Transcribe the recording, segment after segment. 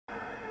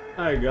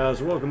Hi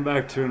guys, welcome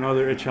back to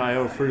another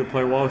itch.io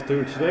free-to-play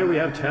walkthrough. Today we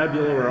have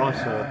Tabula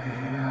Rasa,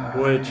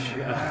 which,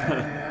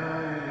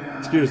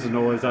 excuse the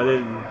noise,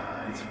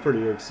 it's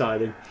pretty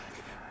exciting.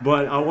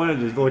 But I wanted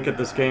to look at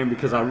this game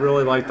because I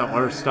really like the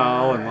art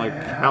style and like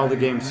how the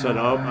game's set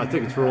up. I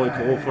think it's really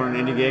cool for an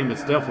indie game.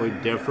 It's definitely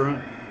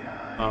different.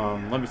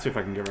 Let me see if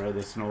I can get rid of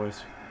this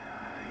noise.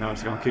 No,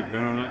 it's gonna keep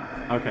doing it?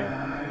 Okay.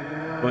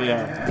 But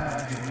yeah,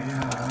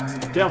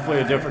 it's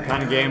definitely a different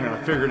kind of game, and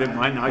I figured it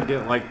might not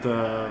get like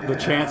the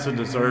chance it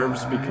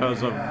deserves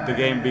because of the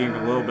game being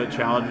a little bit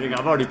challenging.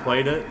 I've already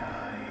played it.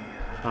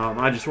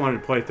 I just wanted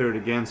to play through it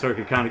again so I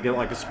could kind of get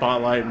like a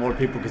spotlight, more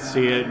people could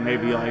see it, and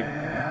maybe like,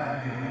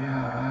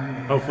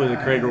 hopefully the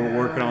creator will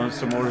work on it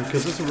some more,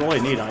 because it's a really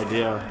neat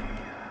idea.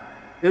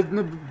 In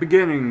the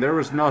beginning, there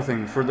was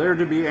nothing. For there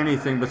to be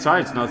anything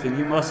besides nothing,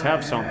 you must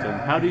have something.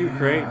 How do you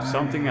create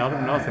something out of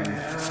nothing?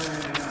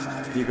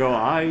 You go,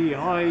 I. You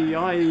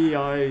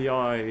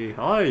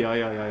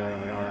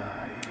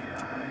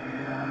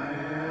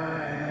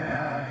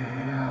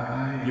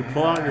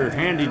pull out your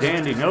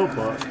handy-dandy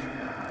notebook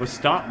with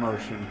stop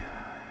motion.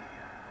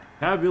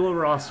 Tabula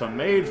Rasa,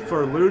 made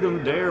for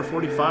Ludum Dare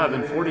 45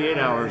 in 48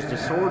 hours.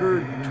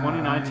 Disordered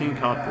 2019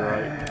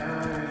 copyright.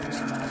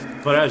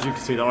 But as you can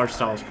see, the art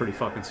style is pretty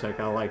fucking sick.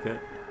 I like it.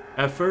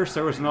 At first,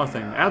 there was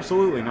nothing.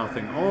 Absolutely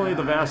nothing. Only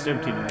the vast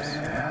emptiness.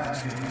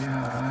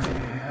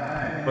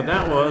 But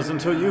that was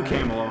until you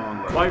came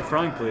along. Quite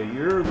frankly,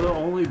 you're the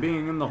only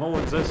being in the whole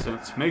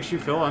existence. Makes you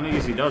feel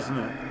uneasy, doesn't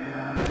it?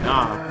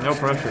 Nah, no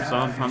pressure,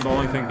 son. I'm the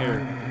only thing here.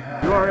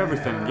 You are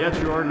everything, yet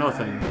you are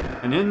nothing.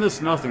 And in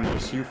this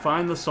nothingness, you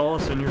find the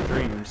solace in your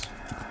dreams.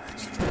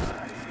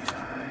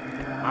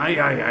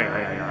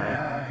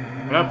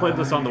 When I played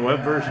this on the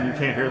web version, you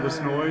can't hear this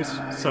noise,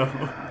 so,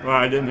 well,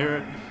 I didn't hear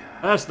it.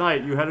 Last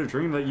night, you had a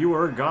dream that you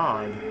were a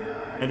god.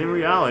 And in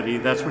reality,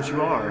 that's what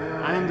you are.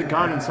 I am the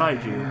god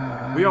inside you.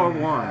 We are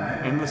one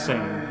and the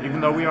same, even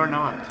though we are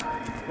not.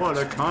 What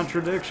a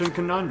contradiction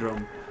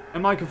conundrum.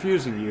 Am I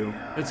confusing you?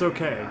 It's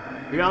okay.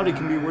 Reality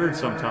can be weird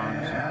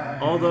sometimes.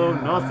 Although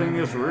nothing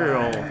is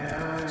real.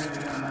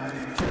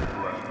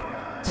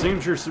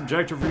 Seems your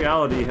subjective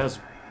reality has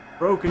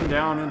broken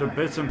down into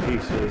bits and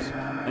pieces,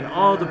 and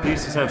all the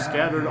pieces have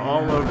scattered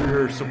all over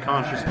your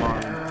subconscious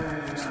mind.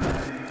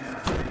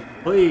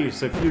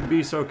 Please, if you'd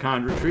be so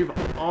kind, retrieve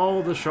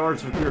all the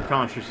shards of your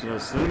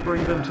consciousness, then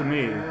bring them to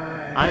me.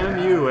 I am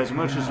you as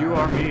much as you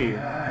are me.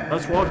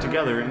 Let's walk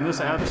together in this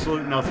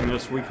absolute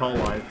nothingness we call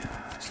life.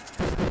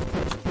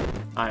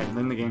 Alright,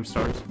 then the game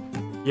starts.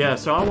 Yeah,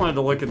 so I wanted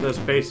to look at this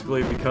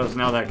basically because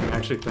now that I can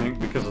actually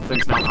think, because the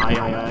thing's not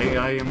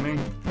I in me.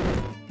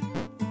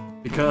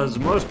 Because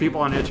most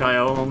people on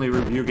itch.io only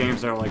review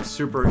games that are like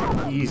super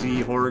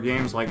easy horror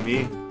games like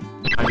me.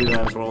 I do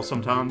that as well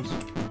sometimes.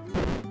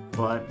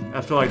 But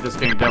I feel like this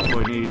game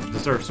definitely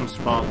deserves some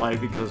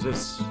spotlight because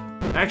it's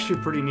actually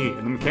pretty neat.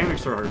 And the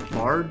mechanics are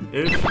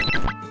hard-ish.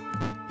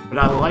 But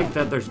I like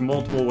that there's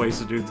multiple ways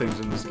to do things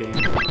in this game.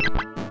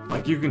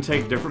 Like, you can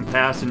take different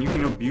paths and you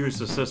can abuse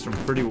the system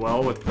pretty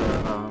well with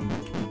the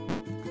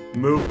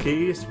move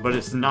keys. But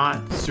it's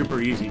not super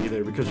easy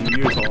either because you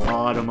use a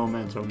lot of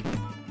momentum.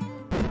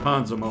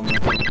 Tons of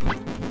momentum.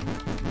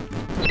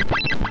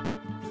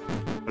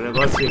 But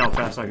let's see how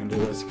fast I can do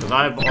this, because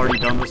I've already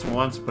done this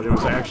once, but it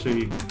was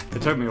actually,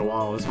 it took me a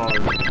while, it's hard.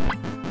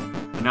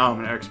 And now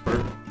I'm an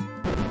expert.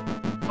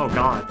 Oh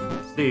god.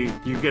 See,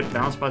 you get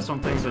bounced by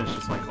some things and it's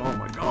just like, oh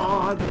my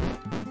god.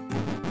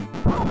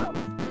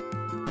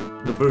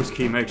 The boost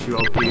key makes you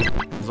OP,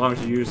 as long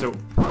as you use it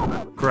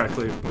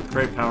correctly. With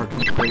great power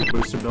comes great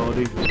boost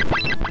ability.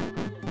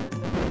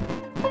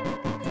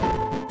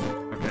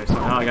 Okay, so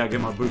now I gotta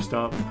get my boost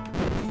up.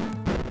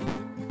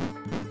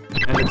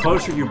 And the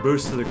closer you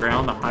boost to the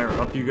ground, the higher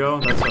up you go.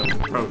 That's a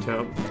pro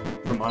tip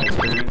from my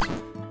experience.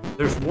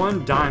 There's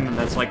one diamond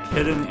that's like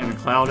hidden in a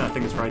cloud. I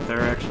think it's right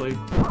there actually.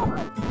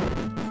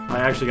 I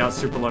actually got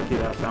super lucky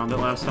that I found it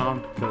last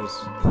time because...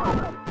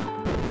 Oh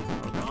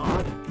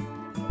god.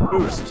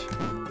 Boost.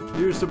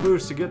 Use the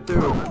boost to get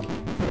through.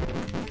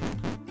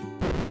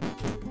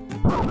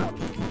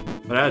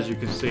 But as you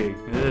can see,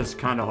 it is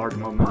kind of hard to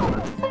momentum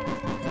the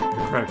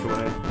correct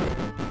way.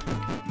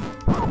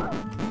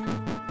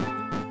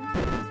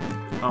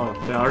 Oh,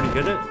 did I already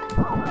get it?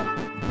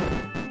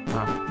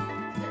 Ah,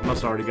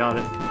 must have already got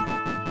it.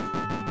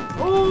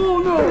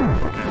 Oh no!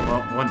 Okay,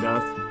 well, one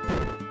death. I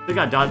think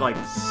I died like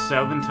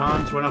 7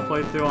 times when I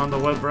played through on the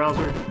web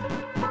browser.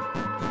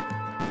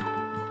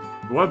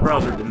 The web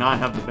browser did not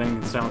have the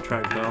banging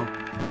soundtrack though.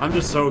 I'm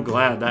just so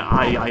glad that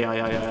I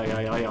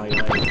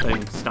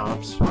thing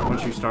stops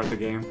once you start the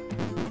game.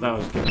 That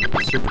was getting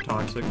super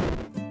toxic.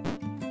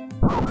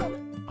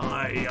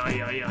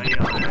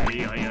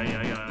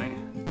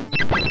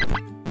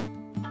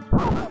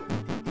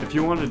 If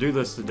you want to do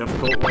this the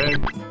difficult way,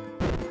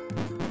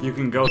 you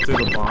can go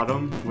through the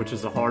bottom, which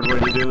is the hard way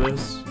to do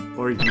this,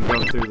 or you can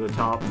go through the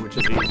top, which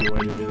is the easy way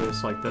to do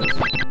this, like this.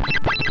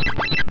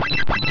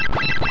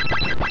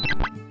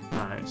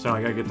 Alright, so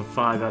I gotta get the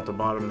 5 at the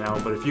bottom now,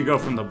 but if you go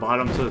from the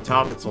bottom to the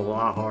top, it's a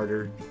lot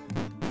harder.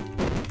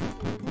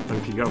 But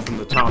if you go from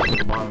the top to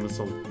the bottom, it's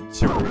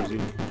super easy.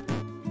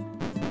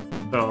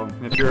 So,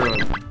 if you're a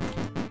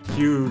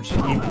huge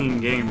EP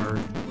gamer,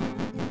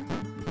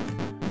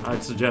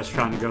 I'd suggest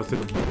trying to go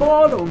through the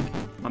bottom.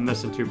 I'm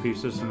missing 2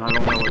 pieces and I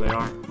don't know where they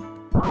are.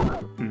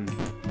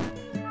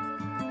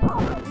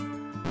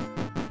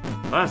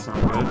 That's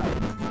not good.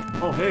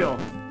 Oh, hell.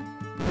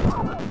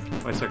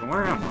 Wait a second,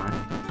 where am I? I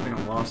think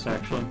I'm lost,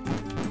 actually.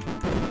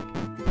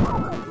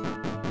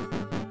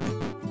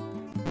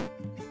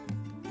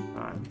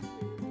 Alright.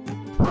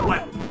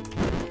 What?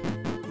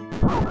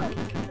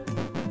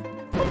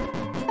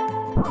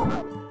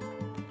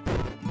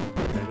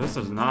 Okay, this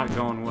is not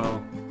going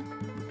well.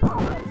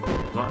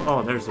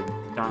 Oh, there's a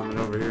diamond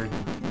over here.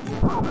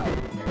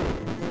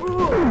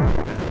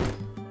 Okay.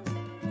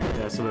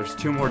 Yeah, so there's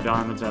 2 more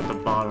diamonds at the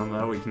bottom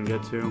that we can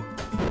get to.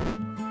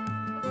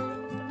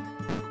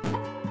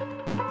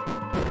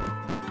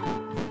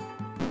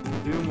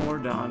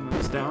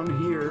 Diamonds down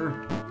here.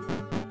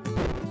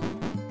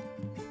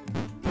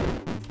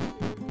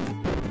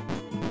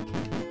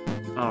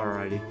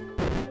 Alrighty.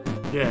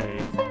 Yay.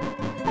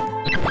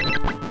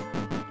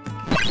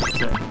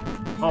 Sick.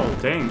 Oh,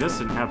 dang, this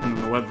didn't happen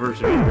in the web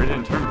version either. It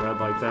didn't turn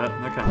red like that.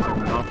 That kind of took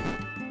me off.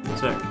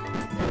 Sick.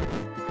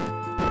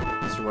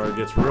 This is where it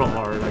gets real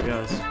hard, I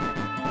guess.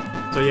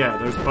 So yeah,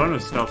 there's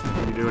bonus stuff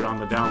when you do it on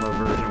the download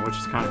version, which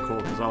is kind of cool,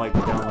 because I like the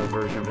download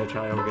version of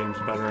itch.io games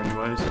better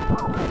anyways.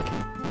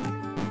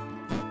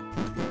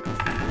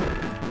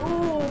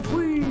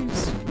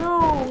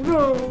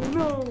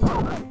 No!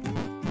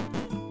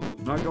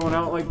 I'm not going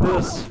out like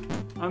this.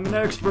 I'm an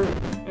expert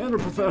and a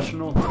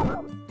professional.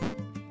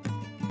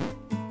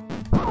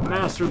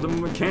 Master the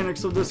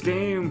mechanics of this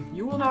game.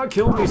 You will not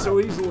kill me so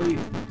easily.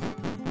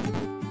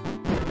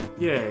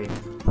 Yay.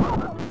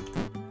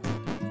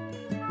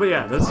 But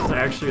yeah, this is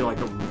actually like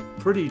a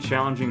pretty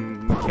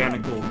challenging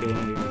mechanical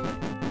game.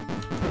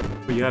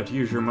 But you have to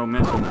use your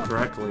momentum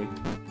correctly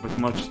with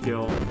much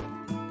skill.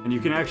 And you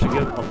can actually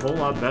get a whole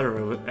lot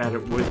better at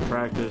it with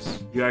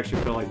practice. You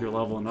actually feel like you're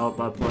leveling up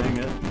by playing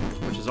it,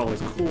 which is always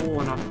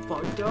cool, and I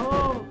fucked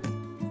up!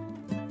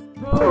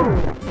 No!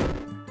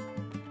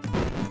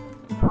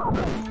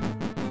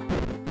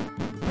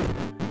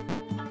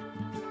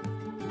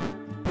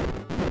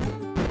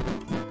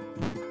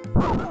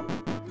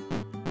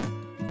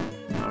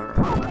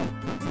 Alright.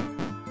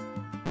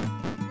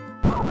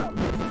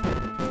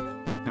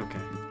 Okay.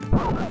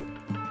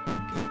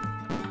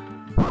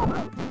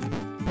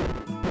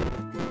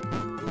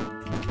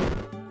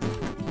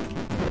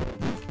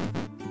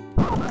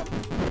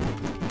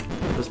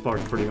 This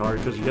part's pretty hard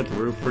because you get the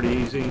roof pretty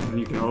easy and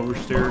you can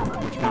oversteer,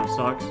 which kind of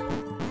sucks.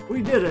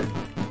 We did it!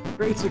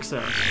 Great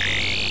success.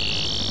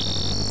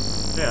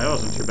 Yeah, that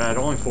wasn't too bad.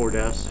 Only 4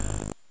 deaths.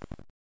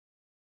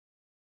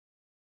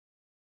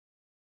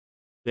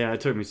 Yeah,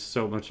 it took me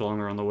so much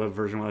longer on the web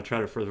version when I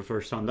tried it for the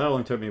first time. That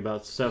only took me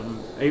about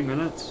 7-8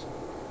 minutes.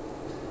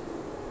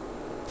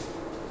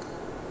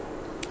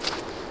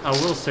 I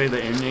will say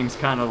the ending's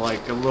kind of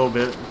like a little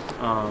bit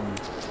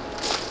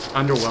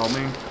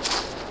underwhelming.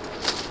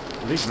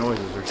 These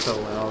noises are so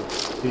loud.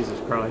 Jesus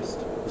Christ.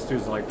 This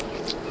dude's like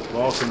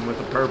walking with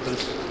a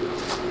purpose.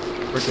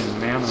 Freaking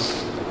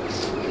mammoth.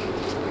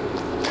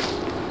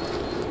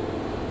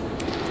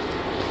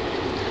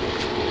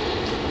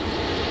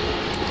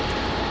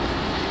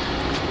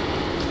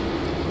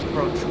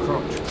 Crunch,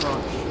 crunch,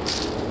 crunch.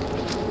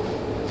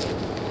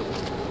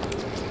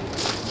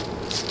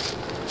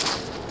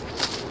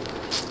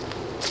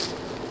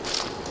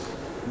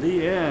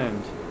 The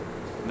end.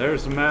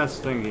 There's the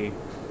mask thingy.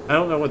 I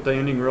don't know what the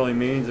ending really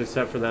means,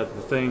 except for that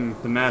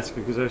the mask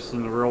exists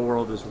in the real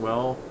world as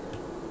well.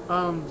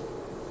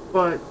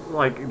 But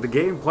like the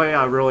gameplay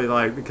I really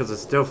like because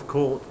it's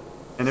difficult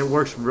and it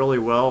works really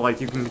well.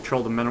 Like you can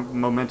control the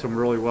momentum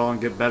really well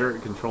and get better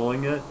at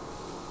controlling it.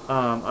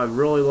 I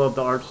really love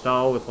the art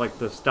style with like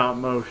the stop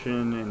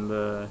motion and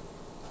the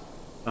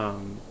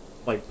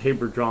like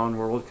paper drawn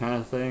world kind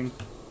of thing.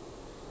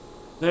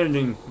 The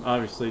ending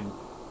obviously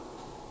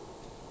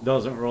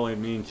doesn't really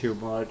mean too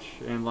much,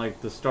 and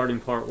like the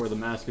starting part where the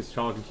mask is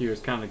talking to you is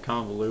kind of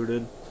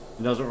convoluted.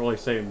 It doesn't really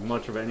say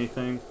much of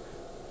anything,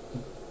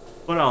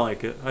 but I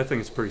like it. I think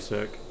it's pretty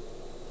sick.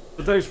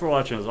 But thanks for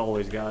watching as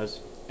always,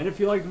 guys. And if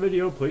you liked the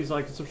video, please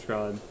like and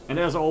subscribe. And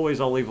as always,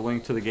 I'll leave a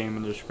link to the game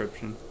in the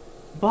description.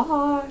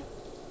 Bye!